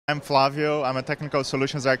I'm Flavio. I'm a technical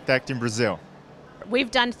solutions architect in Brazil.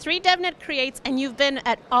 We've done 3 DevNet creates, and you've been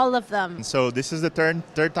at all of them. And so this is the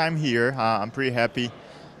third time here. I'm pretty happy.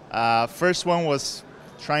 First one was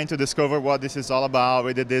trying to discover what this is all about.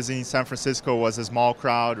 We did this in San Francisco. It was a small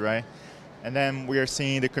crowd, right? And then we are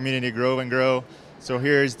seeing the community grow and grow. So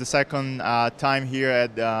here's the second time here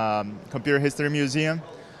at the Computer History Museum.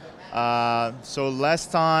 So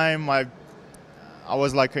last time I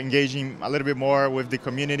was like engaging a little bit more with the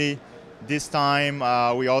community. This time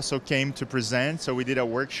we also came to present, so we did a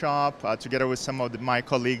workshop together with some of my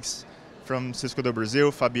colleagues from Cisco do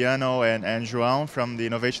Brasil, Fabiano and João from the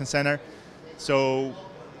Innovation Center. So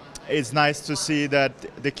it's nice to see that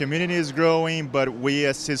the community is growing, but we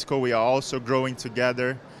as Cisco, we are also growing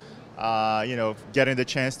together, getting the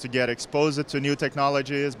chance to get exposed to new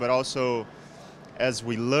technologies, but also as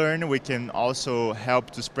we learn, we can also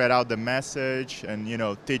help to spread out the message and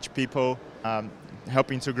teach people,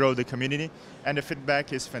 helping to grow the community. And the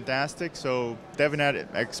feedback is fantastic. So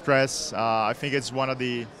DevNet Express, I think it's one of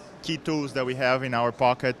the key tools that we have in our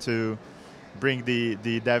pocket to bring the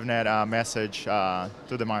DevNet message to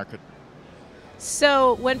the market.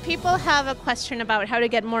 So when people have a question about how to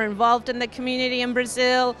get more involved in the community in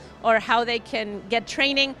Brazil or how they can get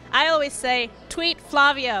training, I always say, tweet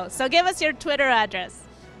Flavio. So give us your Twitter address.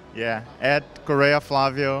 Yeah, @Correa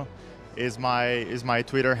Flavio is my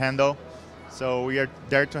Twitter handle. So we are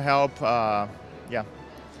there to help.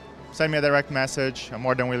 Send me a direct message. I'm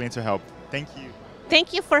more than willing to help. Thank you.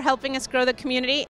 Thank you for helping us grow the community.